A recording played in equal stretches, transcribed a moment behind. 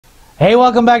Hey,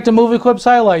 welcome back to Moviequips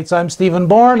Highlights. I'm Stephen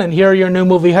Bourne, and here are your new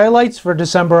movie highlights for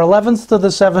December 11th to the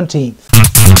 17th.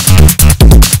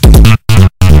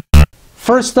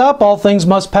 First up, All Things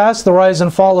Must Pass, The Rise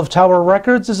and Fall of Tower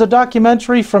Records is a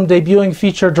documentary from debuting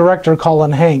feature director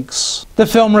Colin Hanks. The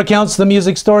film recounts the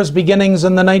music store's beginnings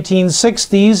in the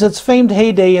 1960s, its famed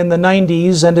heyday in the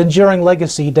 90s, and enduring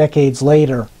legacy decades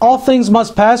later. All Things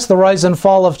Must Pass, The Rise and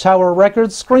Fall of Tower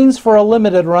Records screens for a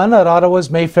limited run at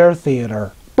Ottawa's Mayfair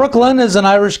Theatre. Brooklyn is an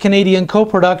Irish-Canadian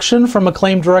co-production from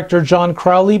acclaimed director John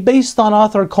Crowley based on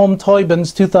author Colm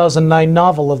Toibin's 2009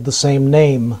 novel of the same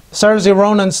name. Saoirse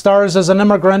Ronan stars as an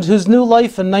immigrant whose new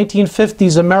life in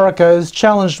 1950s America is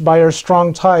challenged by her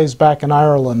strong ties back in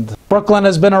Ireland. Brooklyn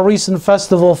has been a recent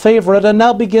festival favorite and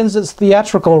now begins its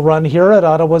theatrical run here at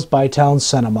Ottawa's Bytown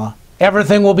Cinema.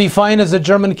 Everything Will Be Fine is a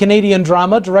German-Canadian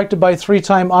drama directed by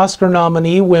three-time Oscar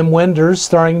nominee Wim Wenders,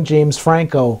 starring James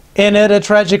Franco. In it, a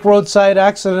tragic roadside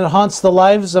accident haunts the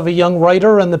lives of a young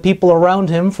writer and the people around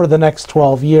him for the next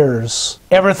 12 years.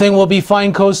 Everything Will Be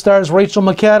Fine co-stars Rachel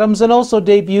McAdams and also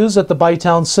debuts at the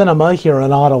Bytown Cinema here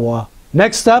in Ottawa.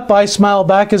 Next up, I Smile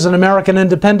Back is an American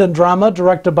independent drama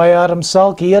directed by Adam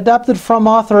Selke, adapted from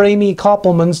author Amy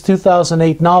Koppelman's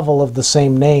 2008 novel of the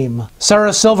same name.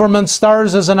 Sarah Silverman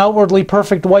stars as an outwardly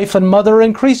perfect wife and mother,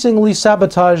 increasingly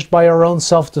sabotaged by her own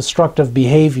self-destructive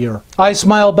behavior. I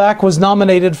Smile Back was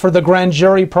nominated for the Grand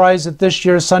Jury Prize at this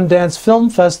year's Sundance Film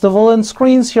Festival and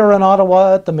screens here in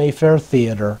Ottawa at the Mayfair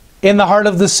Theatre. In the Heart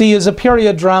of the Sea is a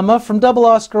period drama from double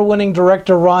Oscar-winning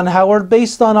director Ron Howard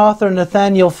based on author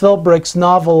Nathaniel Philbrick's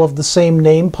novel of the same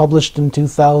name published in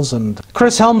 2000.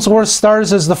 Chris Helmsworth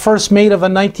stars as the first mate of a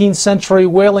 19th century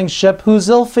whaling ship whose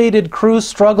ill-fated crew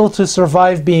struggle to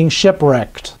survive being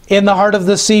shipwrecked. In the Heart of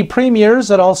the Sea premieres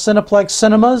at all Cineplex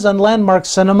cinemas and Landmark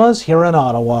cinemas here in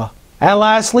Ottawa. And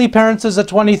lastly, Parents is a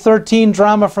 2013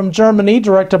 drama from Germany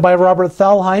directed by Robert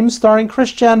Thalheim, starring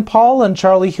Christian Paul and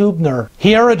Charlie Hubner.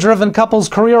 Here, a driven couple's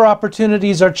career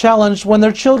opportunities are challenged when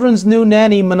their children's new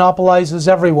nanny monopolizes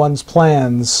everyone's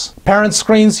plans. Parents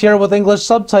screens here with English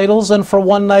subtitles and for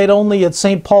one night only at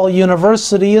St. Paul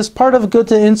University as part of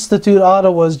Goethe Institute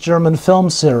Ottawa's German film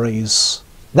series.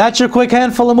 That's your quick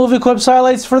handful of Moviequips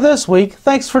highlights for this week.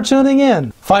 Thanks for tuning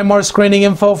in. Find more screening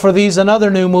info for these and other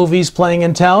new movies playing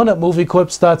in town at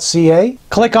moviequips.ca.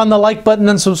 Click on the like button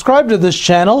and subscribe to this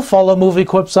channel. Follow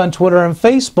Moviequips on Twitter and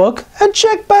Facebook. And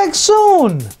check back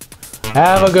soon.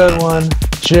 Have a good one.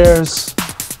 Cheers.